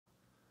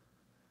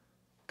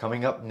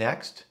Coming up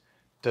next,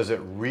 does it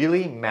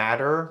really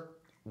matter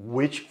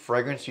which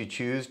fragrance you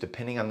choose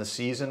depending on the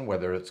season,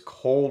 whether it's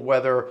cold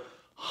weather,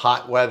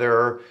 hot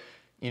weather,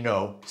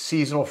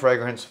 seasonal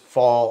fragrance,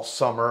 fall,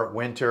 summer,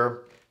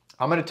 winter?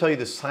 I'm going to tell you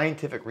the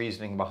scientific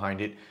reasoning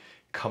behind it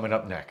coming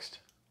up next.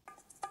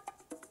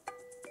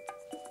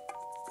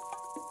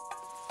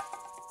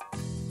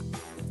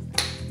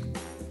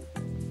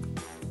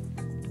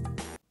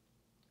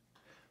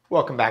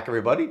 Welcome back,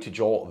 everybody, to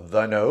Joel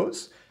the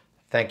Nose.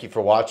 Thank you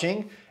for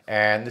watching.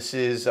 And this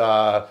is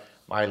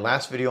my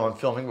last video I'm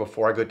filming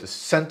before I go to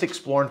Scent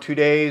Explore in 2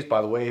 days.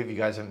 By the way, if you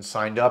guys haven't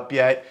signed up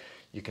yet,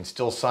 you can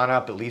still sign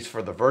up, at least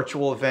for the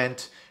virtual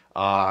event.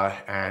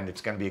 And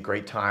it's going to be a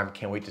great time.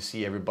 Can't wait to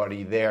see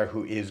everybody there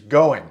who is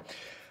going.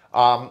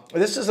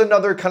 This is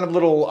another kind of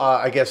little,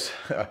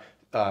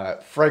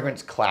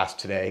 fragrance class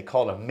today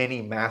called a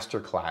mini master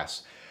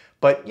class.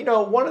 But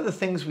one of the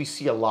things we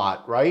see a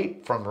lot,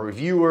 right, from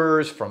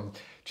reviewers, from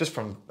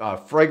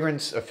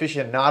fragrance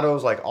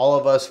aficionados like all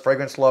of us,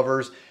 fragrance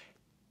lovers,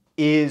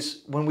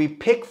 is when we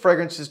pick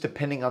fragrances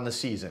depending on the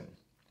season.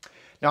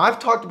 Now, I've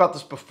talked about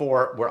this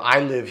before where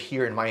I live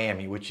here in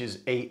Miami, which is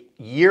a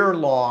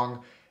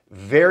year-long,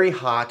 very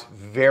hot,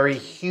 very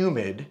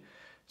humid,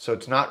 so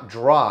it's not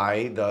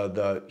dry.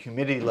 The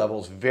humidity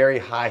level is very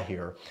high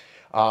here.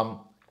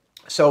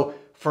 So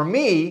for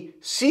me,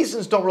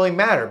 seasons don't really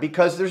matter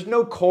because there's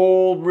no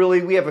cold,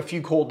 really. We have a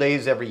few cold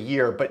days every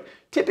year, but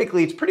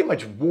typically it's pretty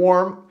much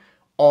warm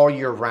all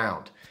year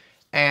round.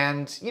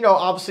 And,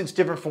 obviously it's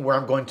different from where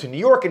I'm going to New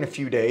York in a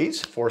few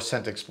days for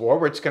Scent Explore,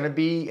 where it's going to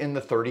be in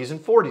the 30s and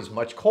 40s,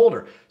 much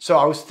colder. So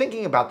I was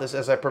thinking about this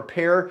as I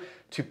prepare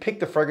to pick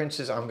the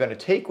fragrances I'm going to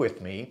take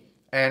with me,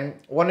 and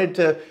wanted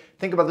to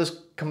think about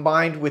this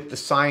combined with the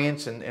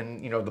science and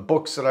the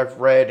books that I've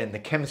read and the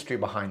chemistry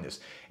behind this.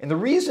 And the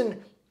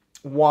reason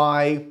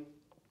why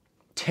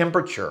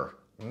temperature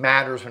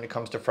matters when it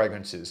comes to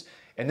fragrances.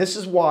 And this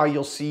is why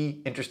you'll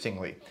see,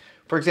 interestingly,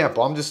 for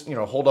example, I'm just,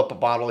 hold up a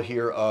bottle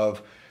here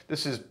of,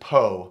 this is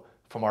Peau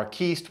from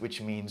Arquiste,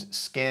 which means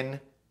skin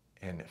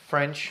in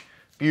French.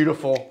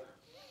 Beautiful,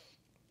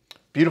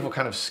 beautiful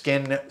kind of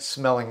skin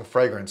smelling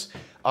fragrance.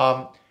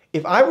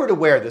 If I were to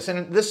wear this,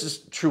 and this is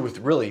true with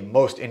really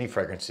most any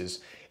fragrances,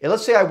 and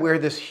let's say I wear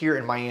this here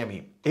in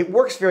Miami, it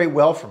works very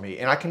well for me.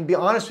 And I can be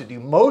honest with you,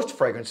 most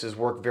fragrances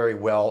work very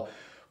well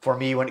for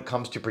me when it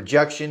comes to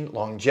projection,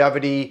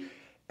 longevity,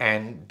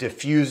 and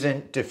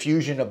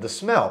diffusion of the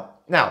smell.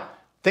 Now,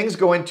 things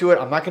go into it.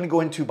 I'm not going to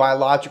go into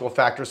biological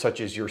factors such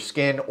as your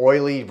skin,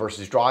 oily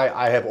versus dry.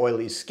 I have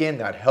oily skin,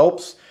 that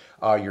helps.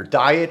 Your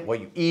diet,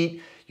 what you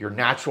eat, your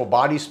natural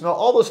body smell,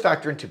 all those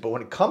factor into it. But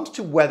when it comes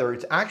to weather,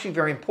 it's actually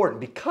very important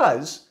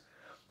because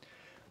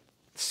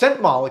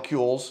scent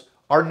molecules,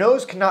 our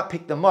nose cannot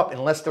pick them up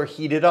unless they're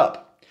heated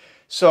up.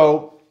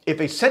 So if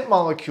a scent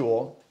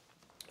molecule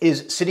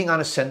is sitting on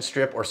a scent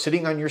strip or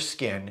sitting on your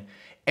skin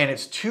and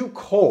it's too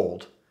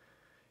cold,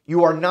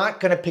 you are not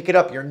going to pick it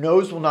up. Your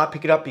nose will not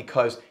pick it up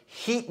because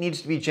heat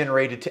needs to be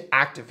generated to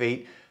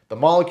activate the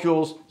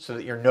molecules so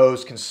that your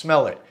nose can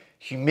smell it.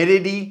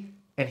 Humidity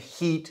and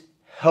heat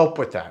help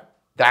with that.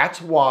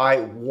 That's why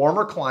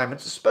warmer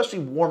climates, especially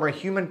warmer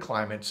humid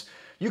climates,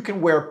 you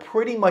can wear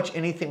pretty much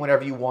anything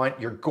whenever you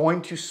want. You're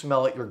going to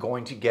smell it. You're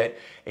going to get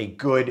a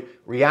good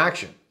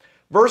reaction.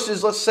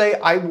 Versus, let's say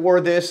I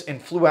wore this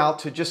and flew out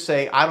to just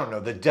say, I don't know,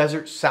 the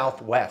desert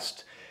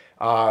Southwest.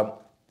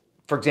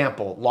 For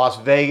example, Las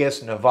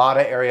Vegas,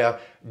 Nevada area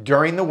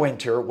during the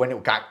winter when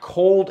it got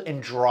cold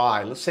and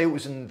dry. Let's say it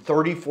was in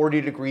 30,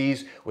 40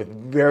 degrees with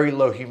very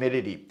low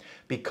humidity.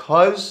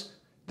 Because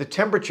the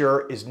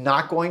temperature is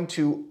not going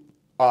to,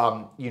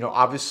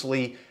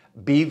 obviously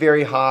be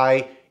very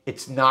high.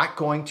 It's not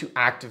going to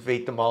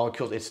activate the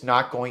molecules. You're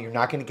not going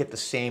to get the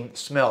same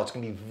smell. It's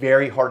going to be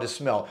very hard to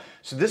smell.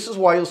 So this is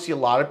why you'll see a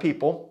lot of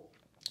people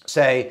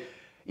say,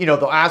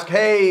 they'll ask,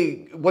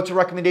 hey, what's a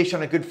recommendation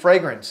on a good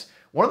fragrance?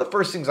 One of the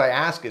first things I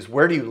ask is,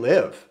 where do you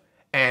live?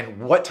 And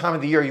what time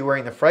of the year are you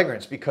wearing the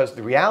fragrance? Because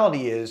the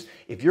reality is,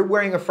 if you're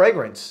wearing a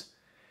fragrance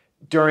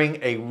during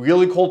a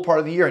really cold part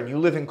of the year and you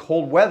live in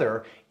cold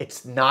weather,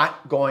 it's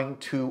not going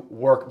to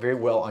work very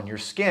well on your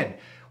skin.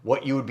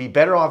 What you would be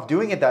better off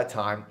doing at that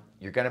time,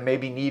 you're going to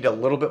maybe need a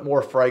little bit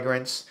more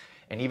fragrance,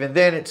 and even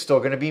then it's still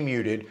going to be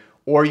muted.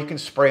 Or you can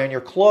spray on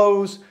your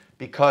clothes,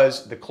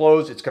 because the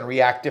clothes, it's going to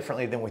react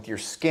differently than with your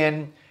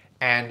skin,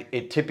 and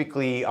it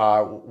typically,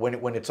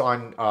 when it's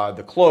on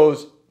the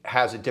clothes,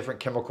 has a different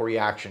chemical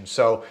reaction.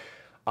 So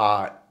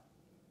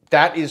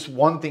that is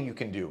one thing you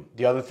can do.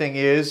 The other thing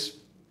is,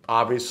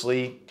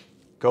 obviously,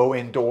 go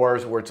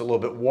indoors where it's a little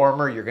bit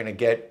warmer. You're going to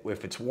get,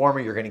 if it's warmer,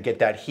 you're going to get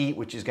that heat,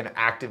 which is going to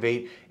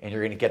activate, and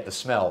you're going to get the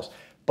smells.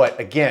 But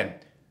again,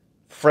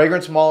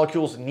 fragrance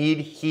molecules need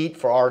heat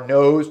for our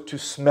nose to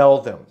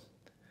smell them.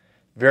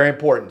 Very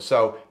important.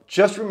 So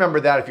just remember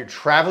that if you're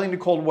traveling to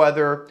cold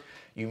weather,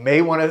 you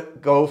may want to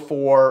go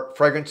for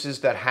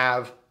fragrances that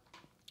have,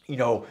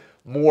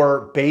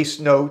 more base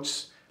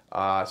notes,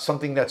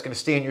 something that's going to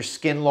stay in your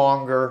skin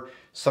longer,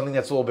 something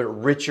that's a little bit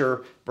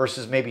richer,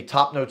 versus maybe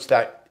top notes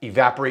that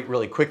evaporate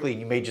really quickly, and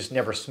you may just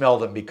never smell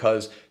them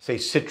because, say,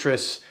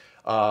 citrus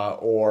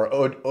or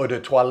eau de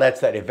toilettes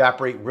that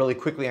evaporate really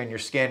quickly on your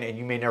skin, and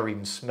you may never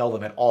even smell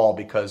them at all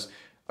because,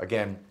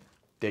 again,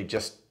 they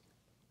just,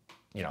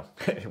 you know,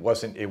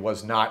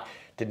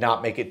 did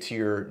not make it to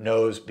your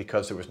nose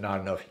because there was not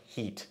enough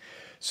heat.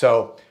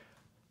 So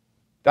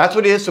that's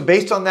what it is. So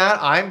based on that,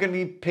 I'm going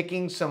to be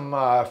picking some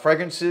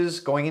fragrances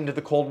going into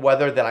the cold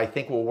weather that I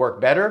think will work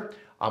better.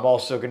 I'm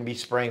also going to be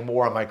spraying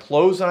more on my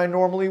clothes than I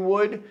normally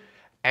would,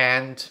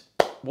 and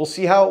we'll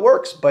see how it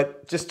works.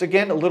 But just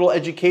again, a little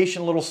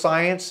education, a little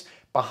science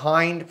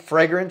behind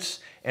fragrance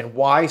and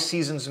why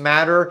seasons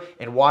matter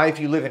and why if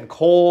you live in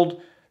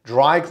cold,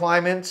 dry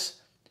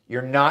climates,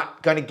 you're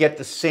not going to get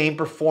the same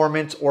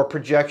performance or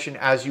projection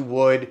as you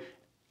would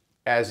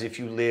as if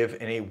you live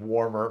in a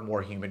warmer,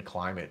 more humid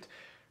climate.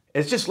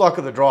 It's just luck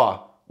of the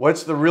draw.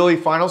 What's the really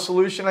final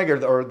solution,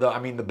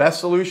 the best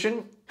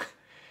solution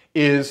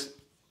is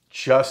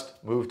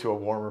just move to a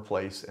warmer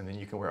place, and then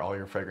you can wear all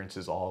your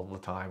fragrances all the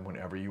time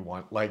whenever you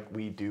want, like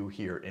we do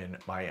here in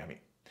Miami.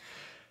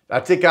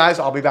 That's it, guys.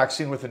 I'll be back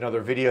soon with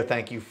another video.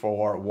 Thank you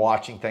for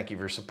watching. Thank you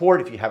for your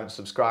support. If you haven't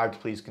subscribed,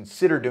 please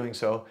consider doing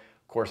so.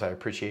 Of course, I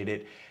appreciate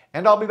it.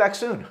 And I'll be back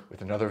soon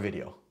with another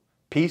video.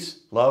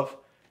 Peace, love,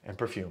 and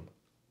perfume.